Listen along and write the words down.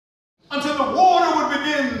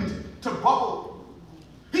began to bubble.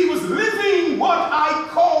 He was living what I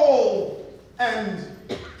call an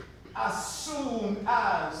as soon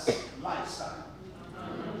as lifestyle.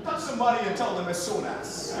 Touch somebody and tell them as soon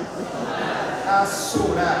as. As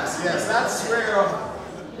soon as. Yes, that's where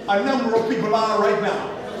a number of people are right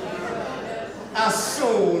now. As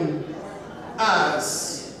soon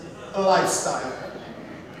as a lifestyle.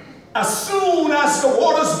 As soon as the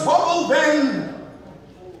waters bubble, then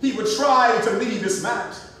he would try to leave his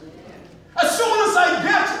mat. As soon as I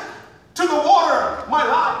get to the water, my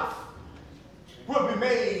life will be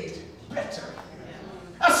made better.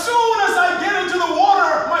 As soon as I get into the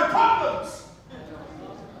water, my problems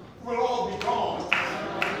will all be gone.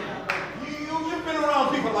 You've been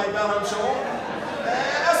around people like that, I'm sure.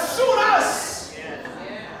 As soon as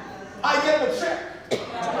I get the check,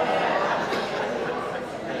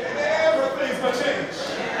 everything's going to change.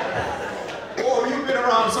 Or you've been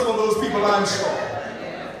around some of those people, I'm sure.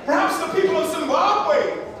 Perhaps the people of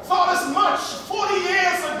Zimbabwe thought as much 40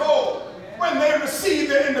 years ago when they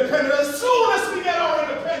received their independence. As soon as we get our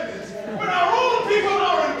independence, when our own people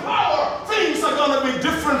are in power, things are going to be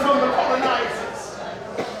different from the colonizers.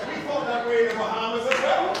 We thought that way in the Bahamas as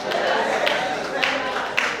well.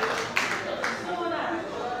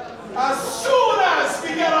 As soon as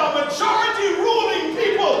we get our majority ruling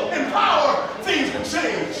people in power, things will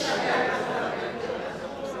change.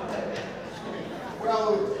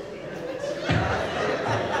 Well,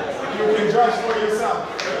 you can judge for yourself.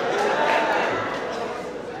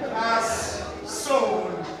 As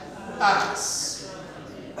soon as.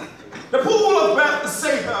 The pool of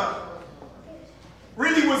Bethsaida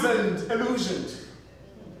really was an illusion.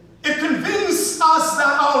 It convinced us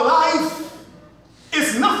that our life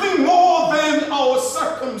is nothing more than our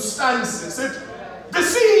circumstances. It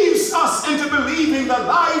deceives us into believing that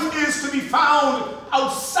life is to be found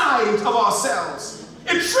outside of ourselves.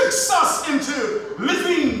 It tricks us into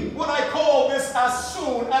living what I call this as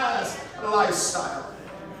soon as lifestyle.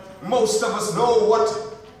 Most of us know what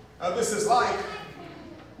this is like.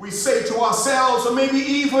 We say to ourselves, or maybe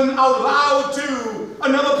even out loud to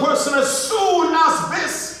another person, as soon as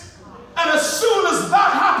this, and as soon as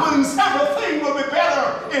that happens, everything will be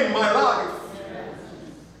better in my life.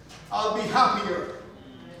 I'll be happier.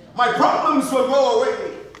 My problems will go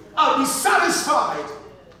away. I'll be satisfied.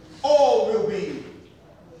 All will be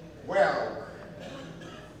well.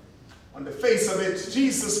 On the face of it,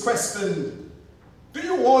 Jesus' question, do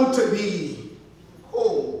you want to be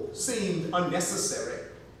whole, seemed unnecessary.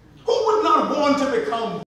 Who would not want to become